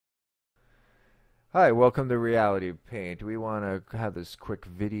Hi, welcome to realityPaint. We want to have this quick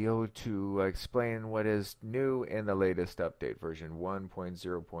video to explain what is new in the latest update, version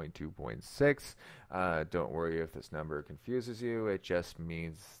 1.0.2.6. Don't worry if this number confuses you, it just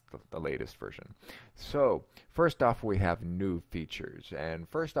means the latest version. So, first off, we have new features. And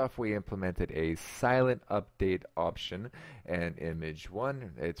first off, we implemented a silent update option in image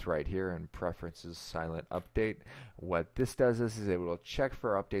 1. It's right here in Preferences Silent Update. What this does is it will check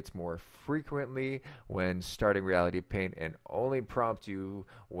for updates more frequently when starting realityPaint and only prompt you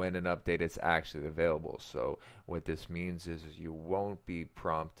when an update is actually available. So what this means is you won't be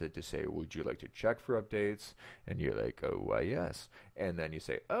prompted to say, would you like to check for updates? And you're like, oh, why, yes. And then you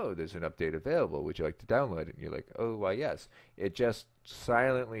say, oh, there's an update available. Would you like to download it? And you're like, oh, why, yes. It just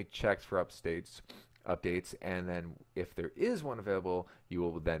silently checks for updates, and then if there is one available, you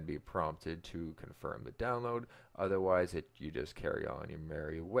will then be prompted to confirm the download. Otherwise, you just carry on your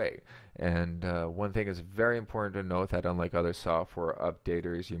merry way. And one thing is very important to note that unlike other software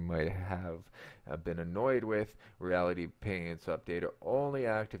updaters you might have been annoyed with, realityPaint's updater only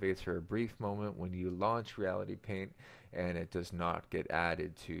activates for a brief moment when you launch realityPaint, and it does not get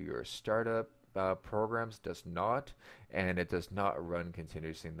added to your startup programs, does not, and it does not run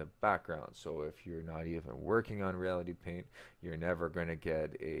continuously in the background. So if you're not even working on realityPaint, you're never going to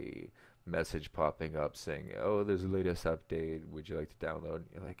get a message popping up saying, oh, there's the latest update, would you like to download?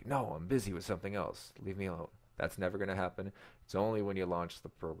 You're like, no, I'm busy with something else, leave me alone. That's never going to happen. It's only when you launch the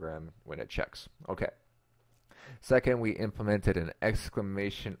program when it checks. Okay. Second, we implemented an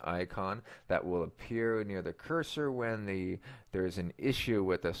exclamation icon that will appear near the cursor when there's an issue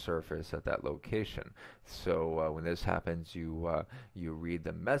with the surface at that location. So when this happens, you read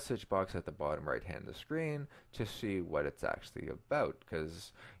the message box at the bottom right hand of the screen to see what it's actually about.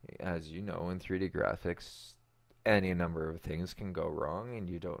 Because as you know, in 3D graphics, any number of things can go wrong and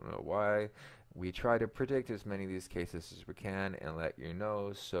you don't know why. We try to predict as many of these cases as we can and let you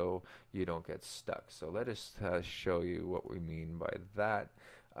know so you don't get stuck. So let us show you what we mean by that.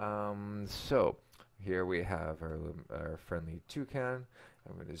 So here we have our friendly toucan.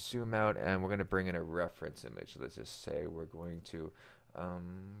 I'm going to zoom out and we're going to bring in a reference image. Let's just say we're going to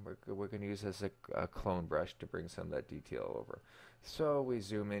use as a clone brush to bring some of that detail over. So we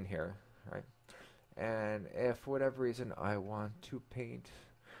zoom in here, right? And if for whatever reason I want to paint,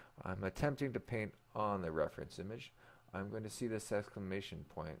 I'm attempting to paint on the reference image, I'm going to see this exclamation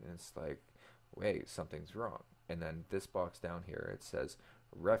point and it's like, wait, something's wrong. And then this box down here, it says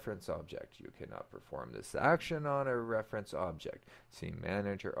reference object. You cannot perform this action on a reference object. See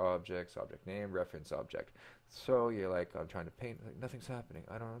manager objects, object name, reference object. So you're like, I'm trying to paint, like, nothing's happening.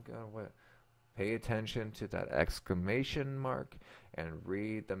 I don't know what. Pay attention to that exclamation mark and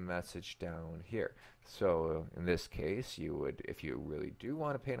read the message down here. So in this case, you would, if you really do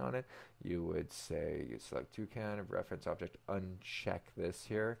want to paint on it, you would say, you select toucan, reference object, uncheck this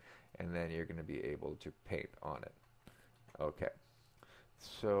here, and then you're going to be able to paint on it. Okay,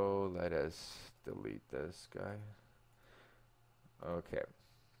 so let us delete this guy. Okay,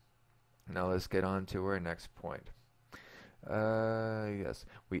 now let's get on to our next point. Yes,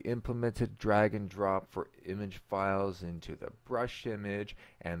 we implemented drag and drop for image files into the brush image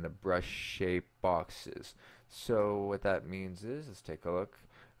and the brush shape boxes. So what that means is, let's take a look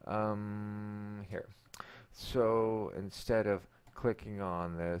here. So instead of clicking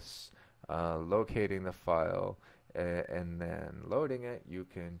on this, locating the file, and then loading it, you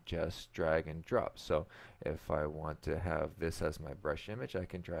can just drag and drop. So if I want to have this as my brush image, I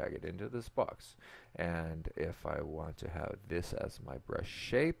can drag it into this box. And if I want to have this as my brush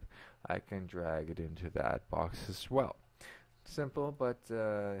shape, I can drag it into that box as well. Simple, but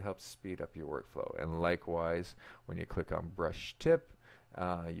it helps speed up your workflow. And likewise, when you click on brush tip,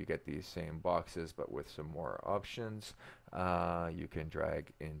 you get these same boxes, but with some more options. You can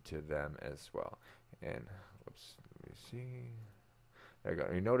drag into them as well. And whoops, let me see. There you go.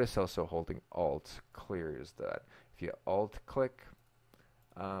 You notice also holding Alt clears that. If you Alt click,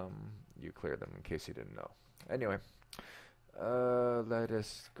 you clear them in case you didn't know. Anyway, let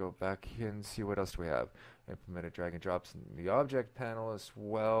us go back here and see what else do we have. Implemented drag and drops in the object panel as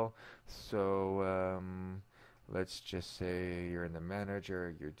well. So let's just say you're in the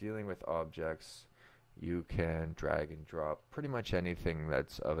manager, you're dealing with objects. You can drag and drop pretty much anything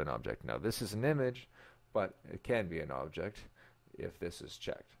that's of an object. Now this is an image, but it can be an object if this is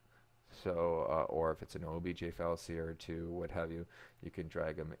checked. So, or if it's an OBJ file, CR2, what have you, you can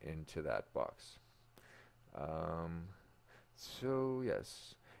drag them into that box. So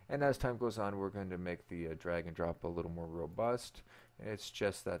yes, and as time goes on, we're going to make the drag and drop a little more robust. It's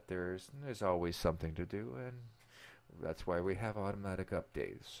just that there's always something to do, and That's why we have automatic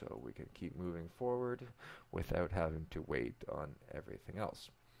updates, so we can keep moving forward without having to wait on everything else.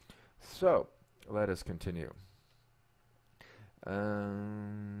 So let us continue.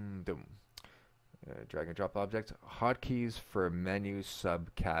 Drag and drop objects, hotkeys for menu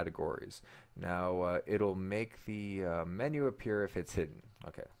subcategories. Now it'll make the menu appear if it's hidden.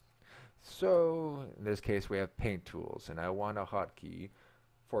 Okay. So in this case we have paint tools, and I want a hotkey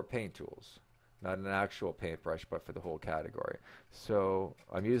for paint tools. Not an actual paintbrush, but for the whole category. So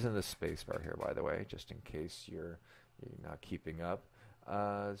I'm using the spacebar here, by the way, just in case you're not keeping up.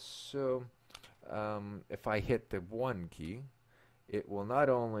 If I hit the 1 key, it will not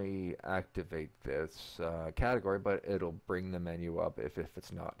only activate this category, but it'll bring the menu up if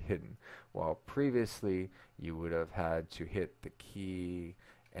it's not hidden. While previously, you would have had to hit the key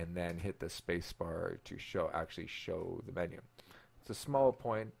and then hit the spacebar to actually show the menu. It's a small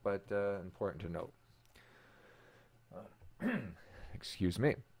point, but important to note. Excuse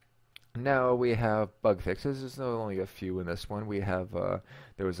me. Now we have bug fixes. There's only a few in this one. We have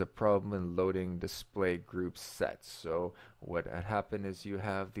there was a problem in loading display group sets. So what had happened is you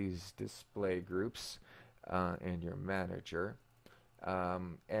have these display groups in your manager,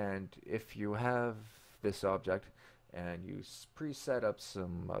 and if you have this object and you preset up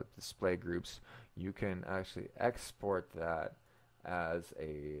some display groups, you can actually export that as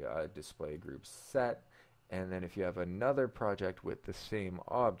a display group set. And then if you have another project with the same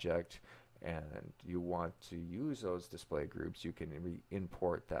object and you want to use those display groups, you can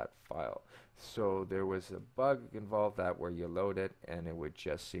import that file. So there was a bug involved that where you load it and it would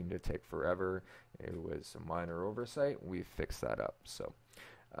just seem to take forever. It was a minor oversight. We fixed that up. So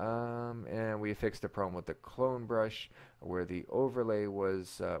and we fixed the problem with the clone brush where the overlay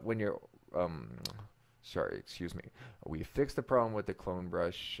was when you're sorry, excuse me. We fixed the problem with the clone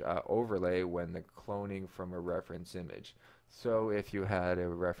brush overlay when the cloning from a reference image. So if you had a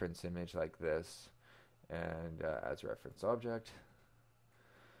reference image like this and as reference object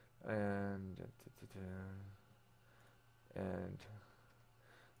and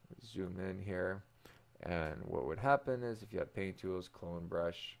zoom in here, and what would happen is if you have paint tools, clone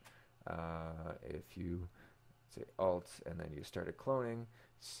brush, if you say alt and then you started cloning,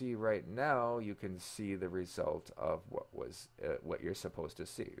 see right now you can see the result of what you're supposed to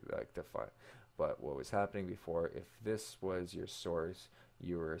see, like the file. But what was happening before, if this was your source,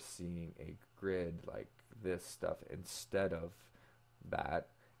 you were seeing a grid like this stuff instead of that,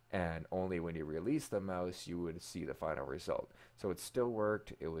 and only when you release the mouse you would see the final result. So it still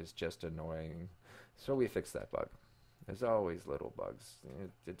worked, it was just annoying. So we fixed that bug. There's always little bugs.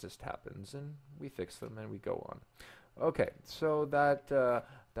 It just happens, and we fix them and we go on. Okay, so that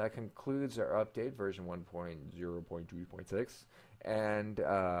concludes our update, version 1.0.2.6. And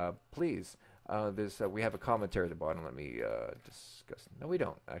please, we have a commentary at the bottom. Let me discuss. No, we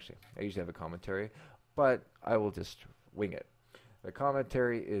don't, actually. I usually have a commentary, but I will just wing it. The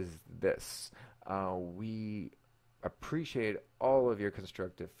commentary is this. We appreciate all of your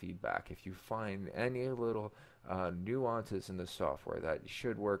constructive feedback. If you find any little nuances in the software that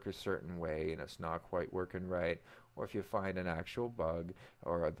should work a certain way and it's not quite working right, or if you find an actual bug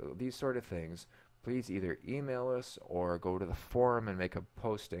or these sort of things, please either email us or go to the forum and make a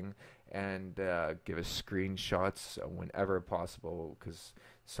posting and give us screenshots whenever possible, because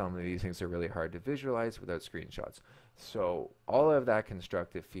some of these things are really hard to visualize without screenshots. So all of that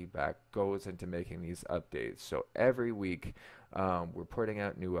constructive feedback goes into making these updates. So every week we're putting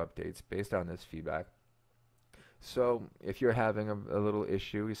out new updates based on this feedback. So if you're having a little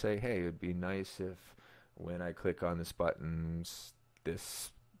issue, you say, hey, it would be nice if when I click on this button,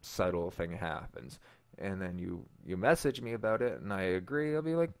 this subtle thing happens. And then you message me about it, and I agree. I'll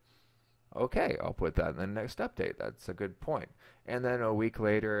be like, okay, I'll put that in the next update. That's a good point. And then a week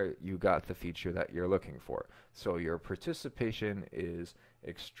later, you got the feature that you're looking for. So your participation is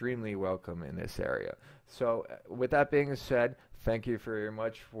extremely welcome in this area. So with that being said, thank you very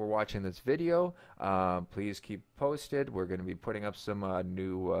much for watching this video. Please keep posted. We're going to be putting up some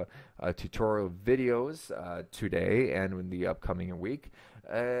new tutorial videos today and in the upcoming week.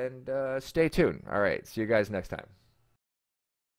 And stay tuned. All right, see you guys next time.